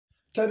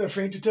Tell a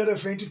friend to tell a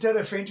friend to tell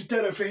a friend to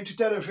tell a friend to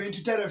tell a friend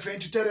to tell a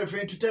friend to tell a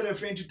friend to tell a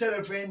friend to tell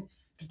a friend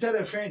to tell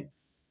a friend.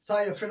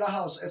 Saya Fella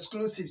House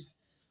exclusives,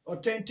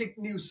 authentic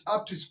news,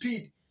 up to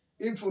speed.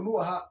 Info no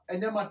ha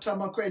enyama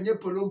tramako enye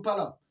polom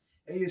palam.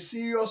 A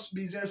serious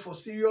business for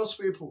serious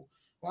people.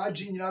 Wa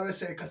dream na be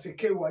say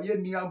kaseke wa ye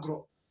ni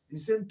agro.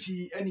 Nsem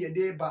pi ene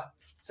ede ba.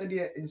 Said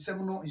nsem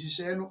no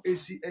nhihye no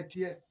esi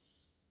etie.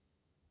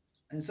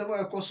 Nsem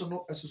ekoso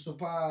no esoso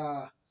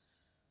pa.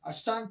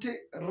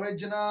 Ashanti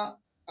Regional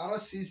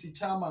RCC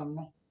chairman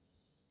no.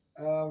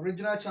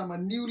 Regional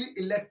chairman newly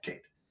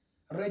elected.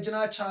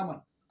 Regional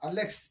chairman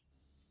Alex.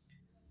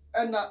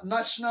 And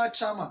national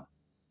chairman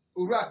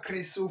Ura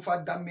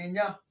Christopher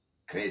Damenya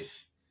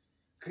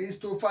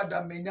Christopher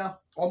Damenya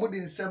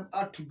omudi nsem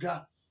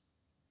atudwa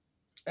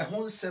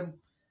ehon nsem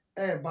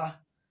eba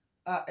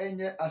a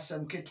enye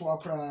asem ketwa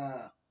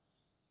kra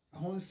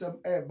ehon nsem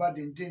eba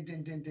din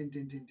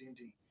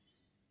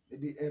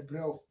the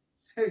ebreo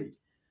hey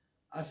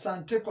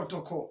asante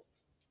kotoko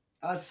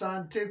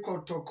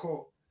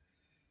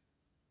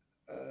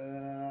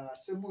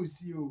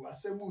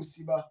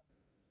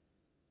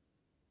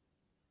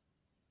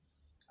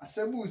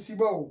asemusi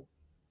ba o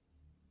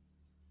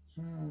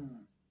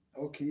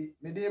okay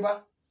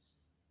medeba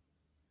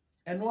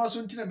eno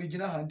aso ntina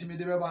megina ha nti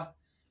medeba ba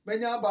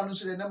menya aba no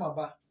so de na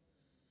maba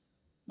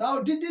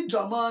now Didi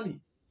Dramani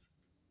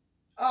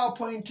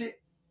appointed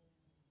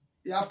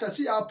after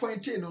see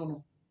appointed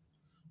no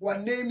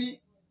one name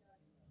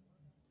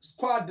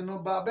squad no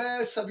ba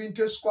be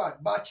 70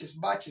 squad batches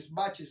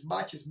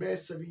be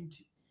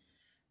 70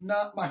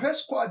 na my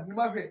squad no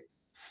ma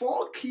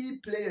 4 key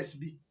players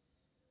bi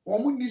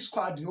omu ni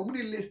squad no omu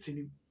ni list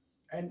ni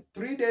and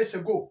 3 days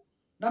ago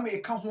na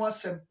me ka ho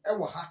asem e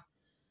wo ha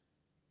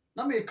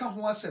na me ka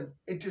ho asem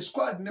it is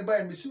squad ne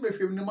ba me si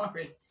mehwem ni ma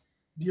hwe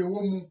de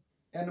wo mu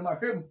en ma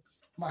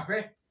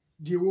hwe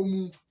de wo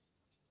mu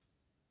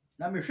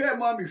na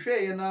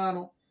mehwe ye na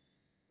no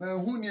ma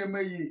hu ne ma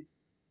yi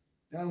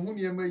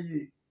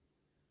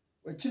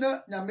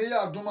wakina nyame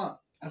ya adoma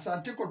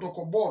asante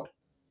kotoko board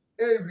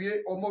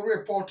ewie omo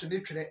report ne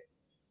twere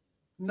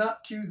na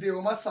Tuesday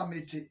o ma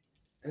summit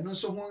eno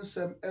so ho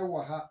nsem e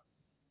wo ha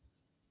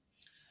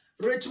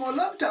Richmond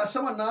Lamta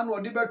asema na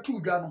ode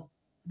betu dwa no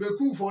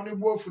bekunfo ne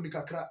buafu ni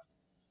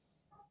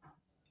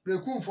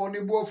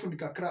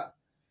kakra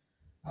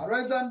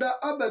Alexander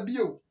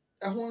Ababio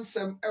ho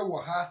nsem e wo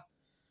ha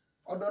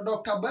odo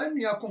Dr.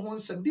 Banua ko ho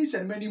nsem this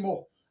and many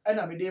more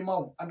ana me dey ma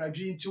wo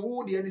anadwi nti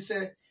wo de ni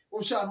se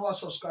wo sha no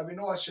subscribe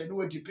no wa share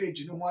no di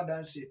page no ho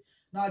adanse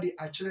na de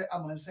akire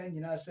amansan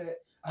nyina se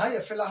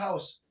Yahaya Fella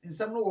House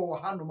nsem no wo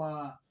ha no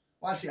ma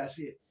what you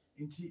say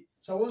nti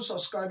so won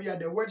subscribe ya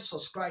the word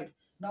subscribe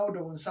now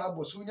the one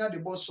sabo so nya the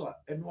boss a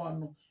eno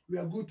ano we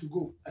are good to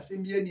go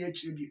asem bi ani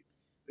akire bi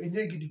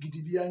enye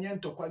gidigidi bi anya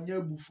ntokwa nya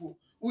abufuo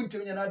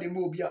untim nya na de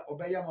ma obi a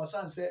obeya ma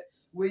sanse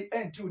we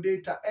until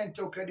data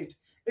until credit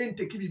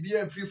enteki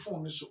bibia free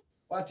phone so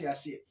what you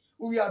say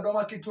uwi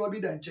adoma keto bi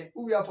da nche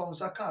uwi afa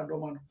unsa ka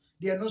adoma no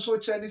de no so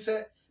kire ni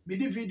se me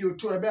di video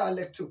to ebe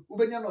alert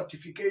ubenya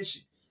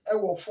notification e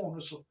wo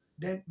phone so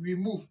then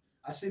remove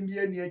asem bi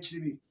ani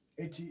akire bi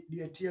eti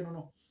de etie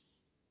no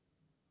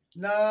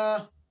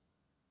na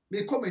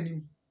me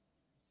komanim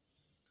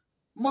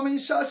mama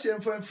nshase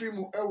mfan free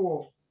mu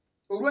ewo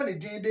owura ne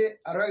din de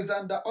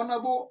Alexander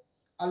Honorable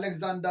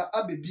Alexander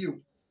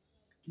Abebio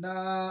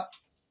na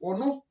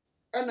ono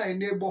ena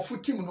ine bofu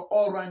team no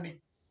all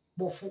running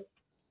bofu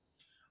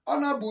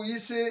Honorable yi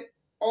se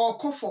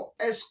okofo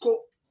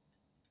esco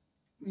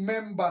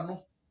member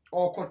no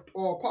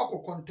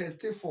okwa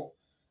contest for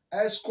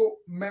esco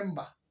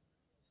member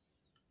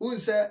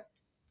unse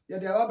ya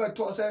de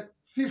ababeto se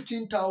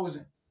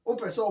 15,000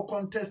 opese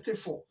contest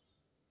for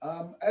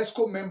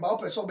ESCO member,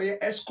 also be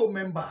ESCO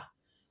member.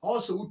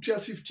 Also, we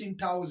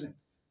 15,000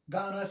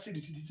 Ghana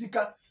cedis.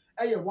 Tika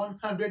aye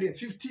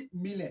 150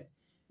 million.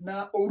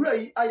 Na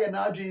already aye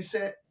na adwin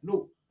say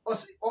no.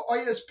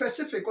 Oye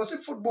specific.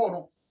 Oye football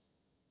no.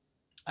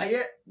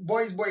 Aye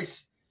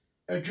boys.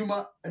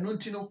 Adwuma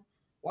enontino.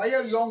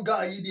 Oye young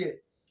guy yi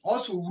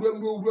also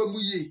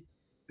wuramu ye.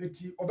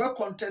 Eti obe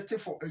contest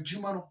for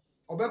adwuma no.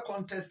 Obe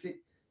contest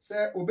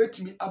say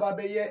obetimi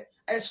ababeye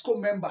ESCO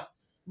member.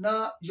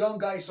 Na young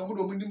guys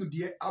omudo munimu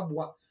die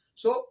abwa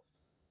so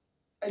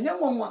enya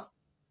monwa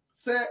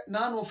se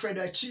na no Fred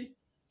Achie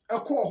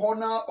ekọ ho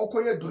na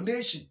okoye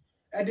donation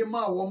e de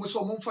ma wo mo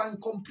so mo fan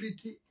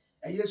complete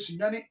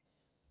sunyane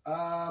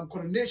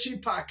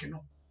coronation park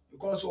no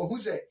because who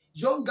say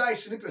young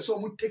guys ni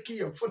person mo take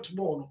your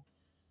football no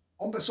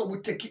on person mo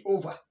take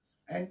over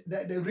and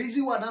the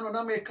reason why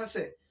na make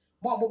say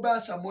mo ba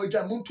answer mo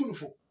agya mo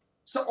ntunufo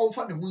se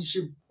onfa ne ho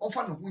nhyem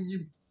onfa ne ho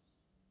nyim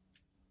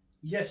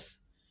yes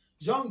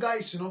young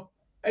guys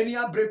any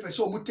abre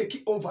person mo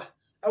take over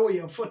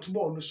your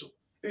football no so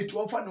it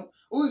won fa no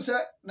unse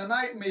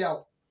nana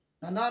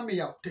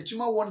meyaw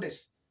techima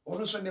wonders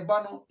ono so ne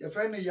ba no ye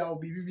fe ne yaw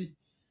bibibi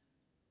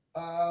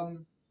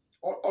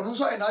ono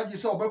so na agi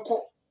se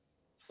obekọ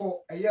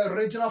for a year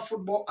regional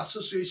football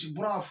association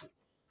brafo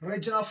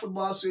regional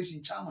football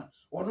association chairman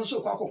ono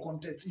so kwa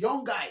contest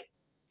young guy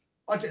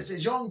What is a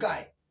young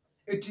guy?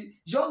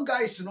 Young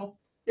guys, no,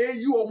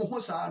 you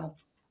almost no.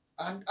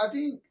 And I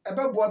think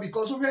about boy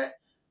because of it,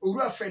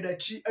 Ura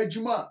Fedachi, a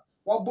Juma,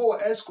 Wabo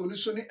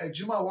Escolusoni, a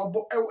Juma,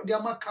 Wabo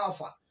Diama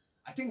Kafa.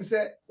 I think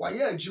say, why,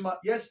 yeah, Juma,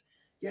 yes,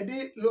 yeah,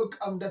 they look,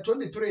 the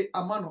 23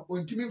 Amano,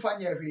 on Timmy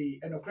Fanyeri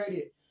and a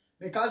credit.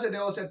 Because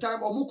there was a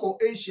time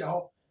Omuko Asia,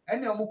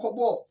 any Omuko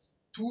ball,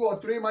 2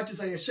 or 3 matches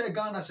I share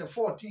Ghana as a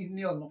 14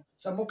 nil no,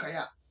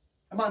 Samukaya.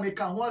 A man make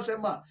a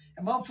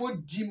man for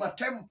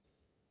Dimatem.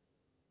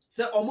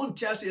 Say,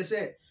 Omontias,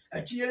 say,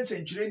 a Chian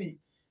Century,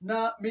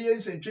 na me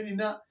Century,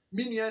 na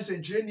minions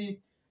and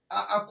training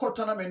a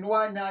quarter and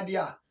one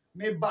idea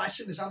may bash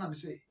in the sun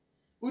say.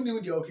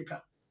 Unim the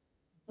okika.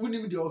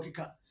 Unim the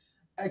okika.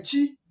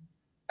 Achie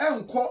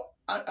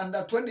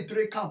under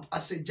 23 camp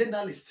as a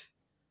journalist.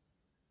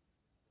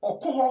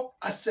 Okoho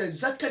as a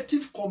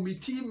executive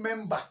committee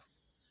member.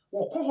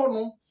 Okoho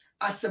no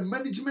as a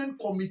management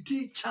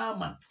committee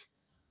chairman.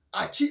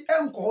 Achie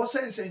enko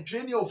sense and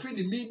training of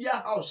the media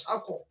house.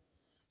 Ako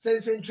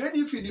sense and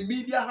training for the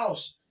media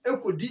house.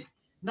 Eko di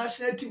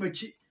national team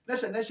achie.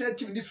 That's a national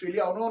team ni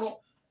failure no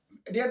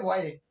then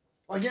why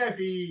onye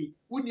hwe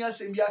wuni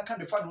asem bi aka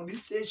de fa no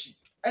station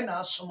e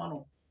na asoma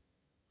no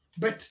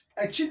but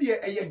Achie de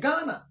eye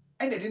Ghana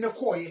e na de ne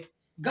koye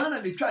Ghana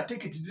le twa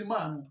take it di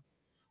man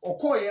no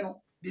okoye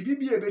no de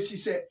bibia be si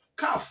se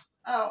CAF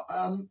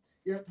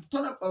ye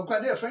tona kwa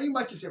na friendly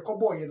matches e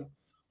koboye no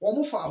wo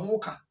mo fa ho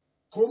ka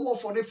kromo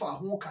fo ne fa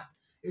ho ka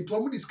eto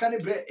mo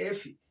discane bre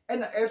efi e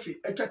na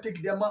efi etwa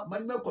take de ma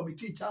management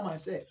committee chairman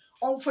say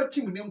on fa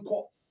team ne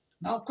nko.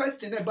 Now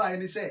question about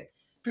any say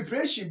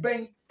preparation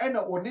ben and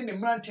or ne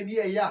mrante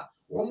ne ya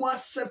wo mo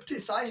accept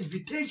say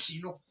invitation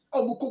no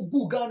o mo ko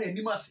gu Ghana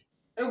animase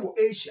e wo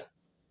Asia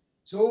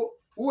so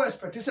who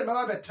expect say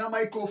mama betra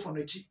microphone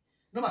achi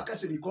no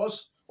makase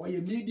because or ye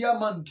media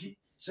man ti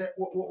say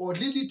or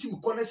lead team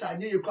college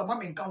anye ye kwa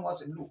mama nka ho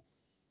asem no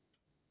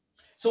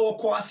so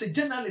ko as a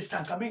journalist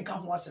and come nka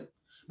ho asem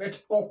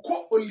but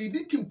or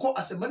lead team ko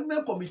as a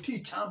management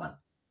committee chairman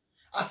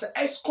as a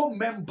ESCO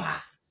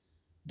member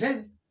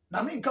then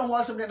na me nka ho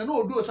asem na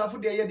no odo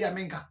osafo de ye de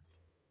amenka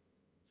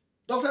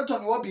Dr.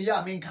 Tony Obi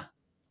ya amenka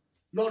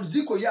Lord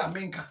Ziko ya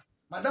amenka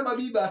Madam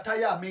Abiba ta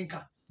ya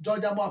amenka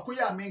Georgia Mwako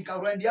ya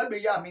amenka Randy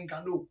Abe ya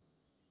amenka no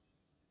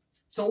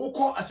so wo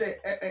call as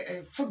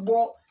a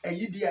football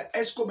yidia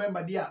ESCO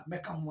member dia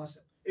meka ho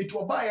asem etu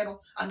oba ye no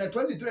and the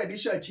 23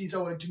 edition Achie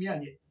wa ntumi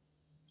anye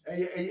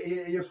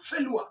ye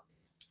failure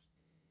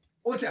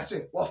o ti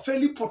ase wa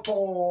faili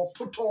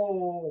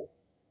poto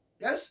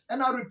yes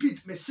and I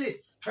repeat me say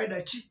Fred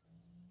Achie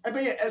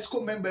ebe ye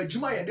ESCO member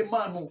juma ye de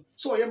man no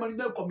so ye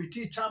management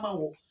committee chairman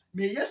wo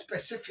me ye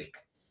specific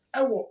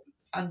ewo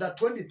under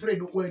 23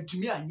 no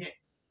wantumi anye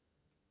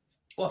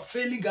wa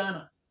faili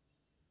Ghana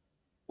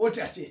o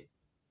ti ase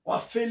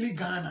wa faili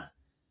Ghana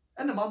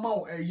and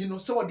mama you know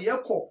so the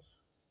ekọ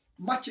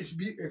matches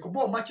bi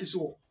ekọbọ matches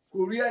wo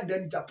Korea and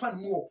then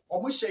Japan mo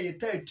omo share ye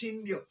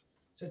 13-0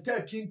 say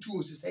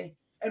 13-2 say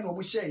and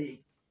omo share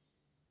ye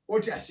o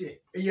ti ase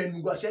ye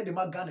nugo ase de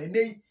ma Ghana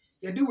nei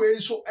ye de we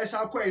so esa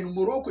akwa no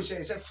Morocco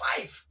share say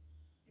 5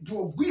 nti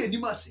ogu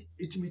animase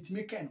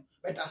etimitimi ken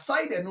but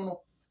aside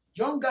no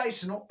young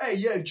guys no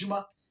ye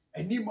adwuma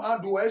anim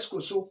ado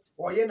ESCO so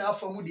oye na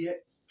afamu de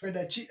Fred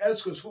Achie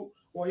ESCO so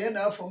oye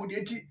na afamu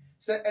de ti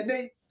say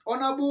enei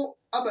honorable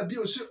ababi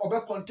osi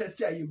obe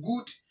contest are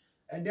good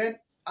and then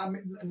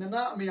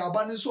nana me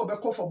abani so obe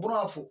call for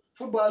Brunafo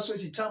football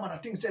association chairman I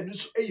think say no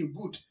so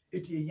good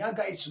eti young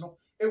guys no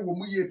wo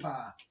mu ye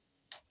pa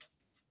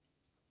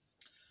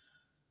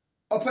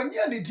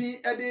opanya ne din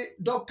e de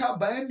Dr.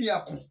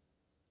 Baenuako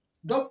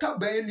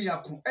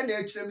e na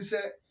e kire mi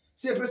say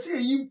pese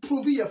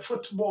improve your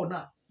football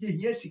na ye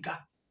hia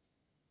sika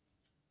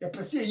ye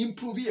pese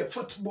improve your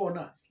football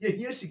na ye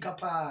hia sika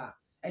pa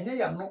enye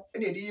ya no e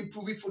na de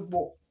improve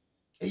football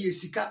ye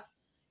sika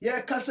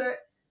ye ka se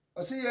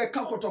o se ye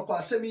ka kotoko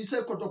asemi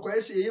se kotoko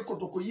ese ye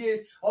kotoko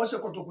ye o se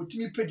kotoko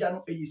timi pagya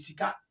no ye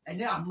sika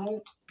enye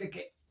ano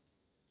keke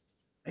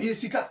ye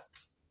sika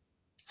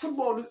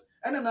football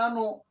ene na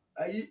no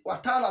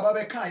watala ba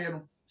be kan ye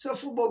no se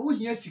football wo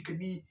hia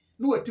sikani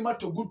no watima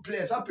to good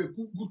players ape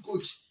good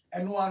coach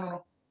eno ano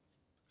no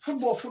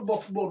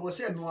football wo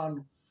se eno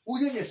ano wo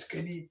hia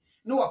sikani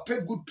no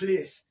wape good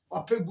players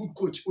wape good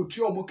coach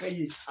otua omo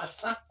kaye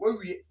asa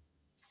wawie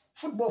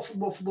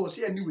football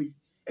say anyway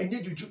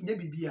enye juju nye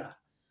bibia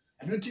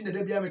eno ti na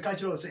da bia me ka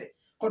kire o se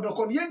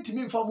kodoko ne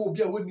ntimi mfa ma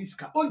obi a woni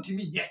sika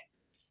ontimi nye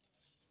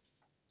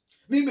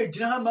me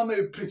megina ha mama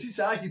e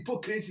precise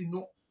hypocrisy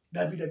no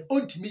da bi da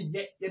ontimi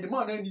nye ye de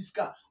ma na ni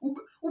sika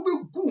ube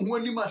gu ho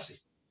anim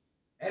ase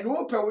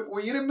eno ope wo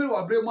yire mmere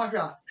wa bre mu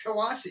ahwa hwe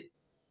wa ase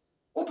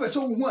ope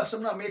so wo hu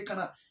asem na me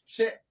kana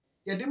hwe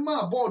ye de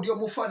ma board yo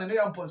mo fa na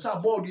ya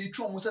mponsa board yi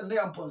twa mo se na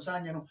ya mponsa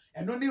anye no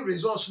eno ni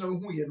results na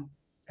hu ye no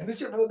eno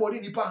se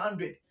board nipa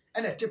 100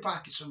 and a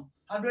park so no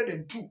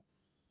 102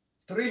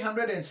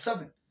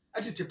 307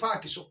 at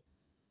park so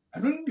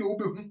eno ndi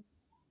obehu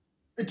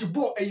eti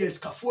bo eyes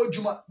kafo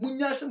adwuma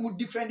munya se mu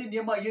defend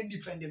niema ye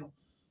defend no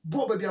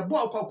bo ba bia bo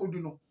akwa kodu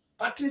no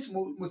Patrice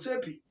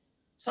Mosepi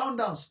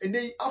Sundowns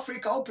ene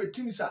Africa open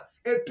teams a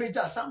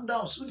epeja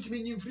Sundowns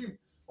untimi nyin film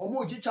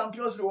omo gi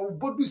Champions League o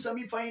bodu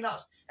semi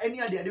finals any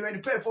ade de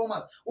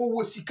performance o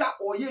wo sika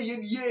o ye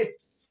ni ye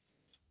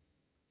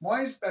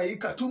Moise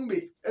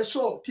Katumbe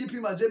eso TP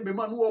Mazembe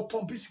man wo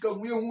pomp sika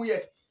hu ye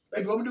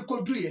e bi omo de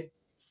kodruye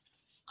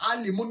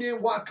ali mu ne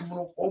work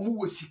mu omo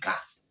wo sika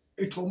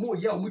eto omo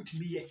ye omo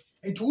timi ye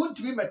eto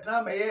wontimi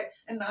metna meye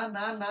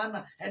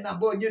na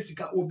ba onye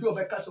sika obi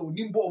obeka sa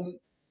onimbo omo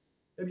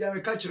ebi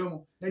ameka kire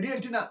mu na de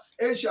ntina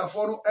Asia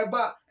for no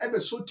eba ebe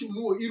so team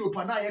no wo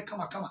Europe na ye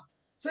kama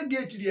se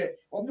gate de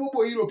omo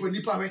bo Europe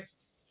nipa hwe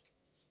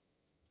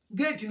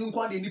gate no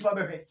kwa de nipa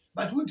behwe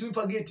but wontimi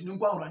fa gate no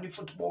kwa run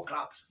football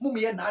club mum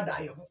ye na ada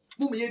ye ho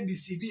mum ye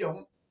DCB ye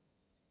ho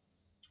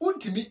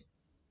wontimi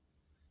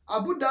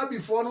Abu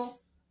Dhabi for no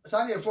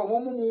sane for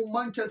mum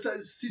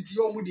Manchester City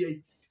o mu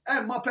de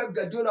ma Pep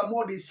Guardiola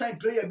more dey sign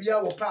player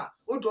bia wo pa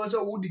o to say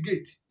wo di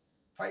gate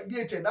fight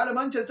gate that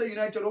Manchester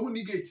United o mu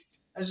ni gate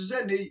enso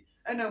say nei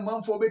ena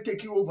man for be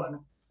take over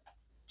no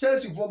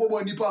Chelsea for bobo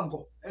nipa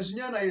anko enso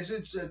nya na ye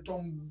say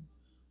tom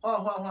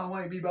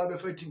ha bi ba be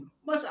fa team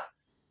masa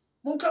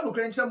monka no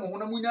kranche mo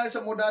hona munya se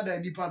mo dada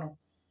nipa no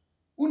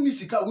unni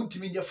sika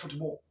wontimi nye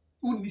football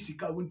unni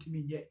sika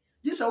wontimi nye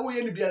yisa wo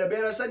ye ni biara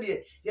biara sa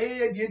de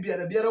ye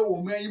de biara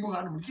wo man yi mu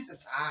hanom kisa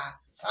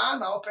saa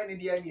na open ne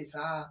de anye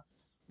saa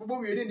bobo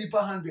we de nipa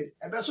 100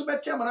 ebe so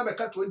betia mana be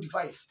ka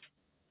 25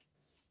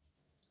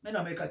 me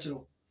na me ka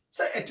kiro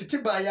say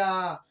etete ba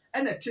ya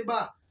ena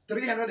teba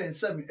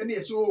 307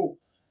 ene so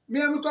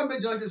me am kwa be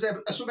jonte say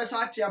so be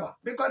sa atia ba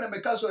me kwa na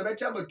me ka so e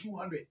betia ba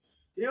 200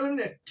 ye on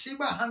ne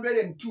teba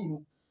 102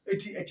 no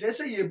eti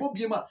say ye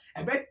bobie ma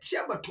e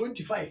betia ba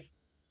 25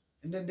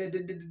 and then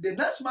the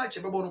next match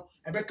ebe no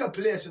e be ka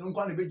players no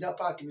kwa na be ja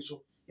park ni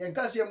so ye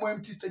nka se mo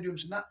empty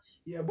stadiums na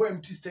ye bo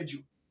empty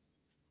stadium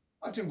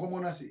ati ngomo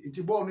na se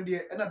eti ball no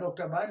de ena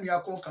Dr. Bami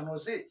akon ka no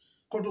se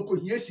kodoko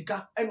hie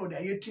sika eno de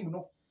ye team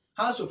no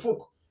house of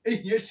folk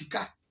ehie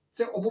sika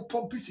se omo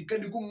pompi sika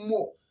ni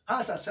gummo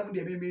house asem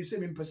de me se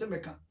me mpese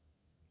meka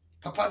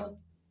papa no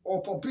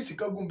o pompi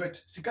sika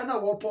gumbet sika na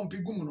wo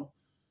pompi gum no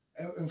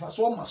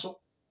mfaso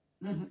maso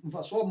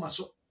mfaso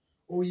maso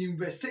o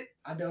invest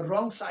at the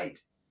wrong side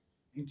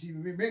nti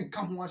me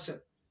nka ho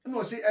asem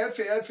no se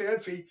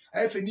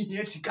efe ni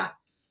hie sika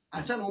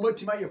ansa na o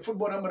matima ye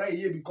football na mara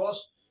ye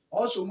because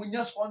also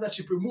munya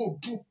sponsorship mo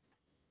do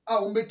a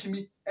o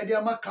metimi e de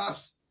ama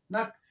clubs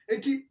na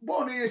eti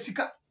ball no ye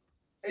sika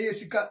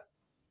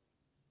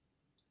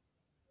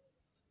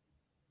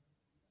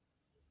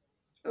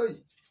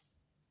Oi,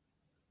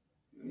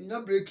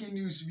 minya breaking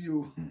news bi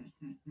o.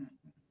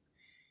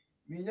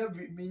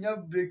 minya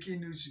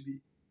breaking news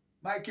bi.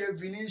 Michael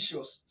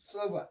Vinicius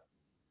Silva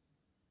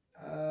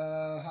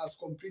has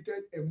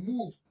completed a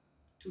move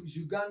to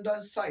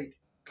Ugandan side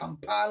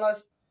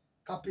Kampala's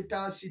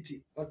capital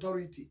city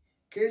authority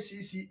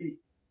KCCA.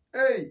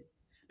 Hey,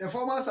 the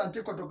former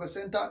Asante Kotoko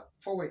Center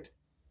forward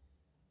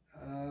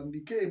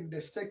became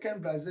the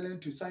second Brazilian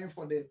to sign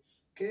for the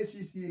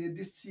KCCA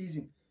this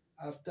season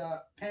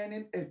after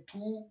penning a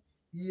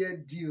 2-year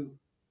deal.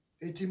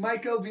 It's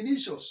Michael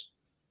Vinicius.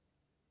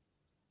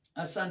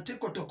 Asante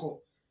Kotoko.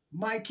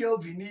 Michael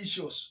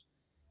Vinicius.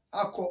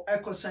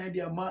 Echo signed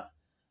the ama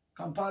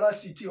Kampala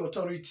City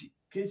Authority.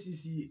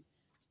 KCCA.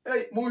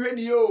 Hey, monhwe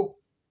ni yo.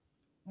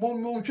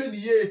 Monhwe ni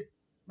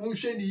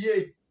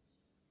ye.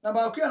 Na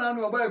ba kwa na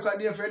no oba kwa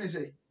ne friend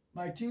say,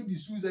 my team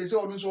D'Souza say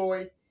onu so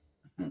wai.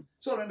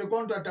 So on the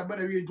contract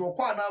abana wi nto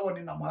kwa na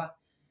woni nam ha.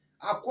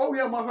 Akwa wi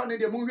amahwa ne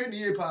de monhwe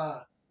ni ye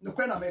pa. Ne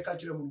kwa na me ka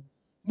kire mu.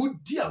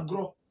 Mudi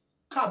agro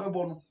ka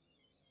bebo no.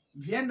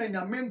 Vienna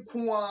nyame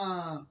nko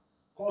a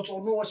koto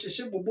no wo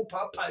hyehye bobo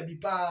papa bi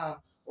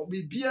pa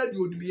obibia di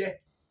onimiye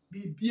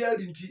bibia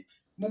di nti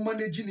mo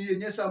manage ne ye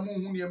nyesa mo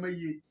hu ne ma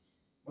ye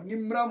oni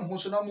mmra mo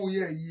so na mo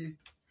ye aye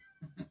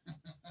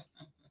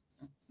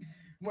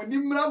mo ni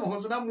mmra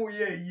mo so na mo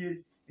ye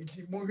aye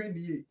nti mo hwe ne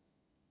ye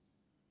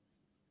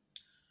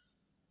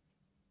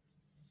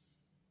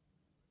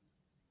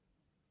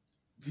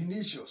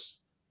Vinicius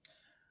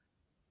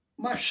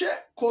mahwe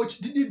coach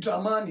Didi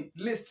Dramani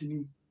list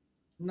ni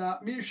na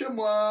mi hwe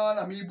mo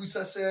na mi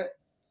busa se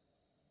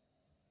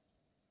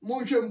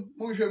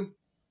monhwem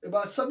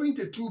about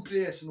 72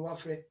 players no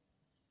afre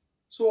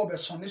so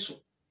obesone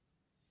so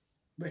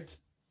but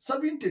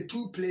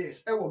 72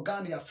 players e wo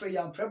Ghana afre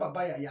ya mfre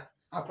baba ya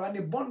akora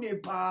ne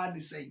bonne pa ne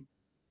sei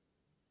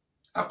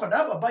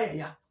akoda baba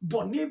ya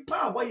bonne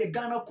pa wa ye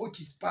Ghana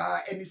coaches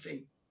pa any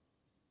sei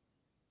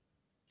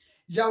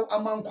yaw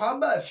amankwa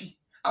Barfi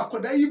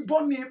akoda yi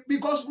bonne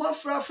because ma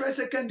fra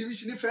second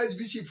division first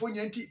division fo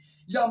nyanti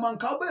ya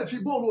amankwa Barfi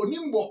bon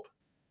onimbo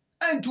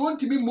enti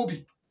ontimi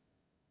mobi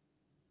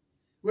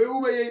we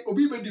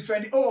obi be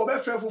defend be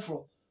frɛ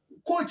foforo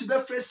coach be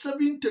frɛ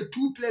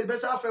 72 players be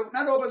sa frɛ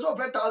na do be so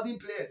frɛ 1000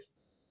 players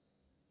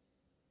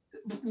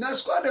na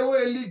squad the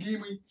way league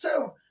mi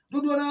so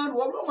do na do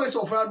we mo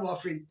so frɛ no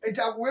afrɛ enti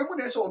agwe mu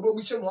na so do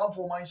mi hye no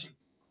amfo manhye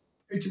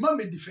enti ma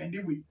me defend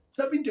we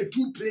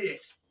 72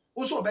 players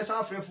wo so be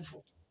sa frɛ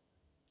foforo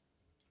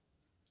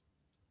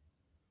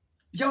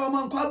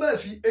Yawaman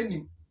Kwabafi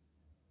enim.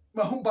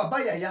 Mahum Baba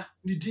Yaya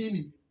ni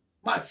dini.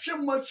 Ma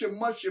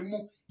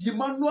shemu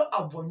Yimano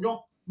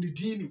Avonyo ni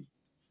dini.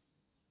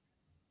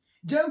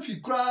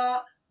 Jemfi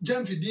kra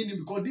Jemfi dini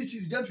because this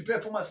is Jemfi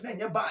performance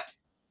na bad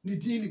ni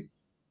dini.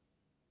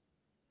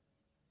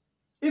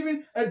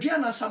 Even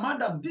Adriana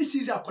Samadam, this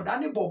is a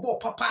Kodani Bobo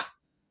Papa.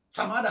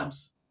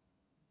 Samadams,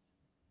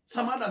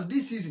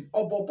 this season,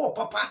 or Bobo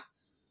Papa.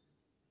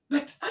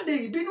 But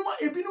ade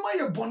ebinuma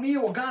ye boni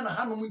o Ghana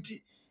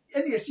hanomti.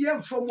 And you see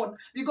him from one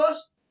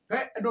because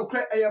no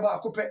cry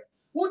ayaba akope.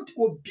 Won't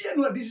obi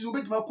no this is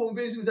obet ma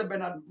convince me say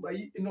Bernard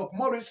Enoch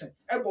Morrison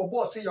e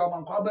bobo say your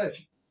man kwa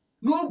Barfi.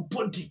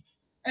 Nobody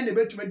and the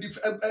bet me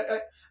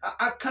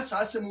akasa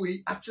asem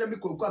we akere me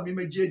kokwa me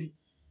magedi.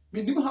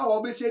 Me nim how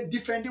obese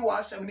defend wa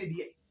asem ne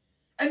de.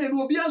 And then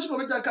obi anso no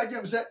bet ka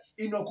jem say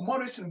Enoch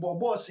Morrison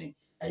bobo say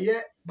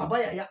eye baba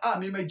Yahaya a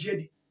me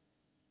magedi.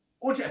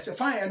 What I say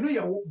fine I know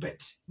you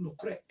bet no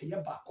cry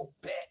eye ba ko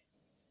pe.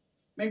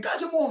 Men ka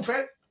se mo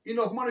mfre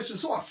Enoch Morrison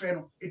so afre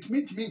no it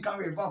mean to me can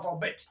we for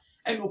bet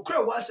and no cry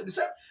was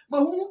say ma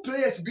who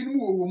players binu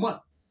wo ma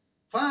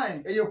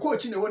fine e your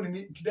coach na woni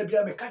ni da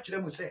bia me ka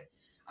kire mo say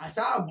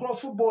asa agro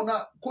football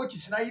na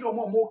coaches na yiro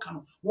mo ka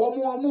no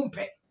wo mo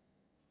mpe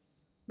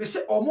me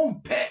say o mo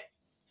mpe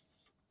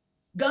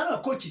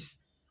Ghana coaches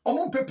o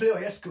mo mpe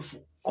player yes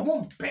skillful o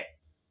mo mpe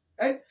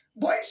and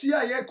boys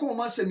here ye ko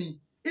ma semi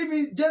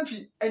even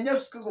Jemfi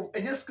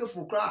enye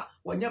skillful kra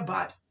wonya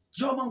bad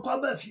your man kwa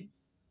Barfi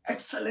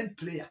excellent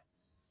player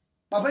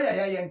Baba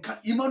Yahaya yenka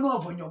Emmanuel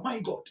Avonyo my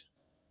God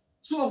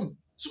so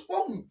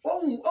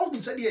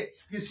said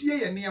you see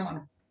ye niam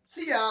no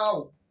see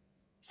ya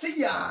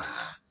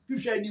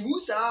hwehwe ni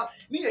musa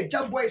ni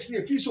eja boys ni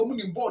efi so mu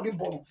ni ball ni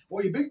ball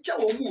o ye becha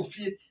wo mu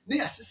ofie ni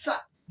asesa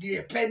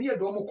de pe ni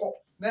edo mo kọ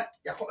na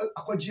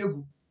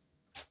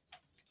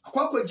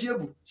akwaji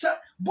egu se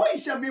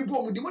boys ya me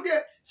ball mu di mo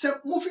de se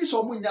mo fi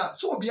so mu nya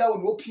so obi a wo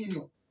no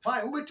opinion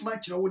fine wo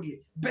betima kire wo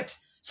de bet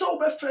so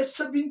we fresh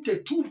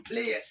 72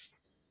 players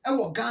e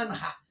wo Ghana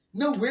ha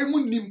na we mu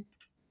nim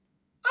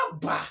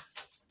aba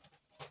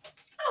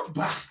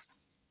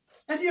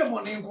and ye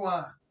money nko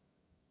a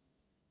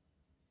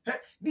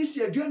this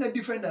year join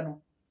defender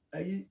no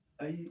ayi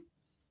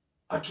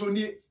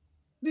atronie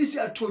this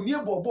year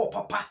atronie bobo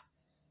papa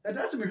and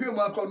that's me hwe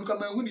ma akọ no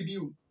kama hu ni di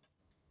o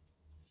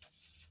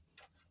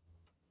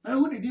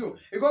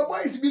e go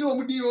boys bi no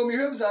mu di o me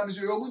hwe msa me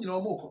so yo mu nyina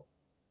o mu kọ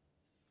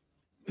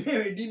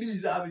e di ni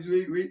za me so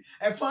we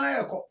e fine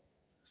ekọ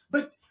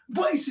but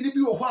boys ni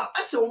bi wo ho a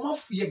ase wo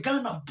mafu ye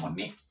Ghana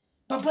bone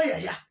Baba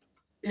Yahaya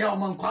ya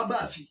man kwa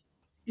Barfi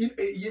in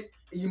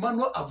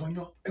Emmanuel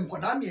Avonyo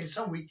enkwada me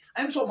ensanwe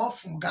I'm so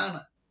mafu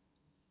Ghana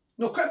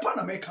no kwepa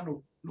na meka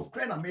no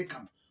kwe na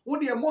meka wo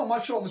de mo ma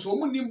hwe o so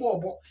mu nimbo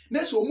obo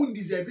na so mu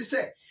deserve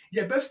say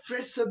ye be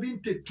fresh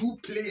 72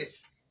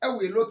 players e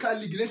we local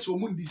league na so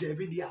mu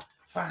deserve dia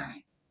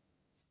fine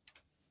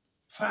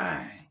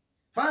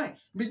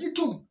me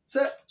gitum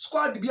say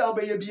squad bi a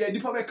obeye bia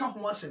nipa be ka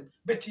ho asem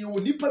but ye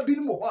nipa bi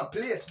no ho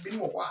players bi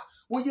no ho a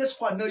wo ye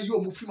squad na yi o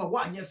mu frima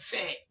wa anye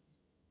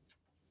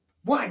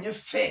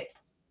fair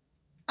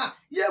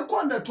ye ko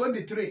under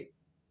 23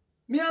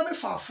 me a me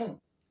fa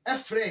fon e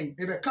friend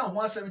me be ka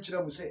ho asem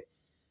kire mu say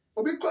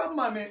obi kwa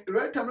ma me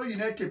right time no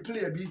United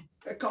player bi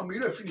e ka me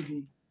refi ni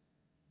bi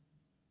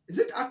is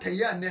it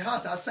Achie ne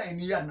has assign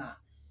ni ya na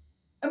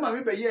e ma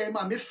me be ye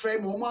ma me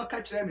friend mo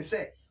aka kire me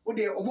say o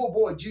de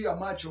omobo Algeria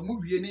match o mu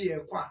wie ne ye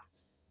kwa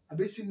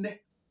abesi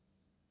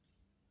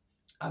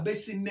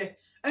nne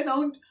and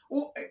now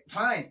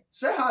fine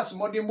say has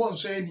modern bon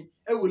so ani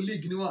e wo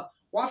league ni wa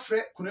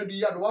frɛ kunadu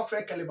yado wa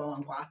frɛ kaliba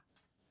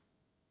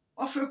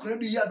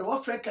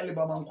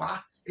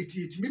mankwa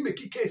eti mi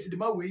make case de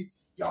ma we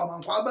ya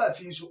mankwa ba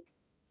fi so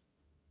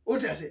o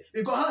te say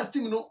because has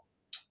team no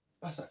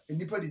asa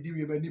enipa de di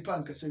we ba nipa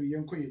nkasa we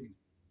yenko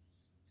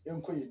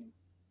yeni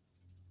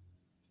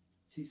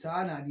ti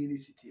sa na ade ni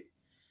sitie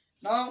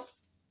now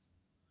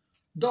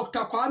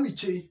Dr. Kwame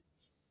Kyei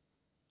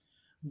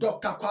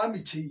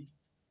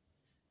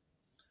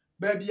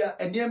baby a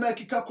eniema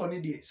kika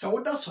kone de se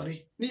woda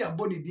sori ne ya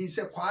boni din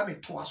se Kwame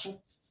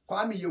toaso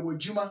Kwame ye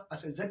wajuma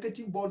as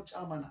executive board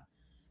chairman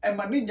e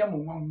ma ne nya mo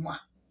nwanwa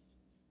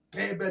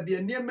pe baby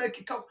eniema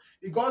kika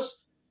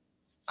because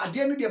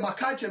ade no de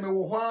maka kire me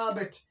wo hwa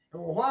bet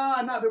wo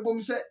hwa na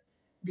bebom se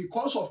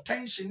because of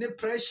tension ne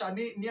pressure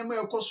ne eniema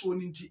ekoso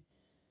ni nti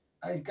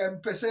I can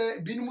pese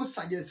binimu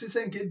suggest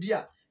se nke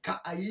bia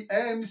ka ayi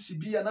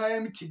MCB na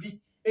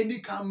MTB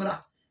any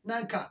camera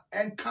nanka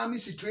encami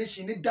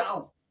situation ni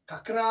down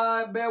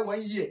kakra be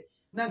 1 year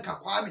nanka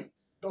Kwame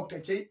Dr.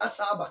 Kyei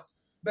asaba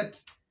but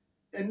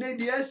ene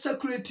the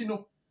security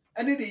no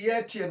ene the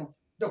year tie no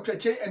Dr.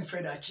 Kyei and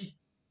Achie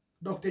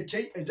Dr.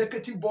 Kyei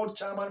executive board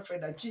chairman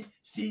Achie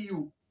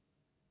CEO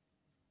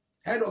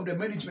head of the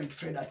management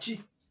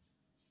Achie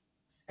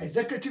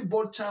executive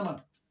board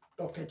chairman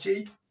Dr.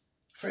 Kyei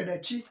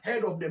Achie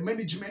head of the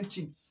management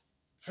team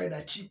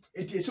Achie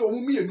it is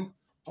omumienu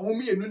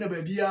na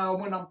babia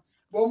omonam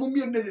bo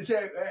omumienu na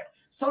say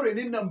story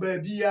ni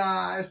number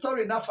bia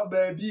story na fa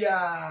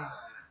babia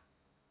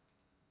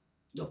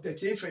Dr.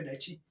 Kyei Fred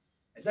Achie,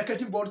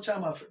 Executive Board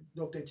Chairman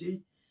Dr.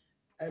 Kyei,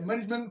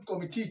 Management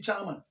Committee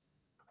Chairman,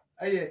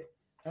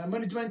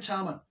 Management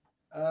Chairman,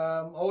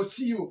 or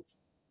CEO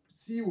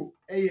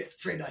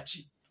Fred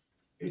Achie.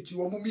 Eti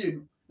wo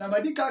mumienu. Na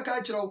madika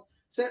ka kyerɛw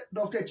sɛ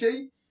Dr.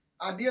 Kyei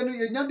adeɛ no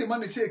yɛnya de ma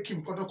ne sɛ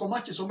Kim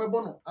kɔtɔkɔma kye so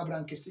mɛbɔ no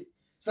abrankɛse.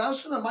 Saa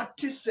nso na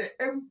mate sɛ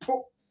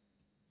empo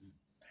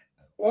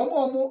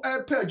wɔn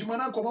ɛpɛ adwuma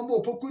na nkɔmɔ ma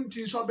opoku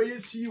nti nso abɛyɛ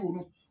CEO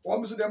no.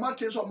 Wɔn nso deɛ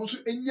mate nso wɔn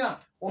nso enya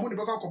wɔn de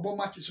bɛkɔ akɔbɔ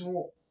matches no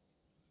wɔ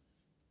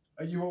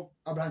ayi hɔ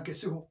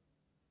abrankɛse hɔ.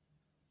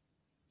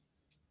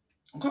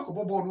 Nkɔ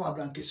akɔbɔ bɔɔl no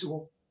abrankɛse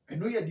hɔ.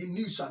 Ɛno yɛ de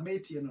news a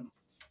meetie no.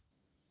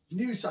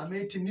 News a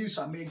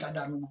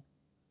megada no.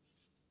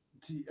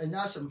 Nti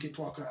ɛnya asɛm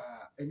ketewa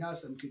koraa, ɛnya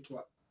asɛm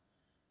ketewa.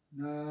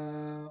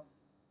 Na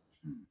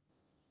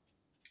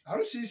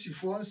RCC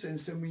foɔ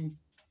nsɛnsɛm yi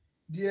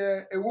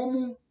deɛ ɛwɔ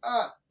mu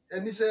a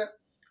ɛne sɛ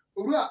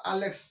owura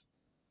Alex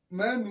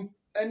Manu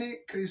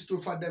ɛne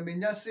Christopher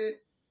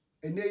Damenyase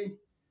ɛnɛ yi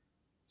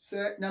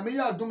sɛ nyame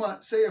yɛ adom a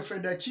sɛ yɛ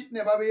Fred Achie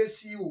na ɛba bɛyɛ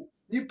CEO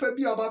nipa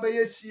bi a ɔba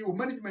bɛyɛ CEO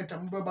management a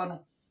mobɛba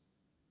no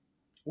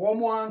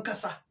wɔn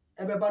ankasa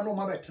ɛbɛba no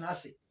ma bɛtena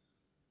ase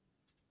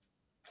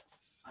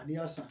ade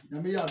asa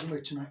nyame yɛ adom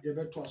akyina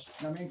yɛbɛto aso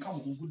nyame nka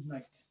mo good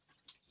night.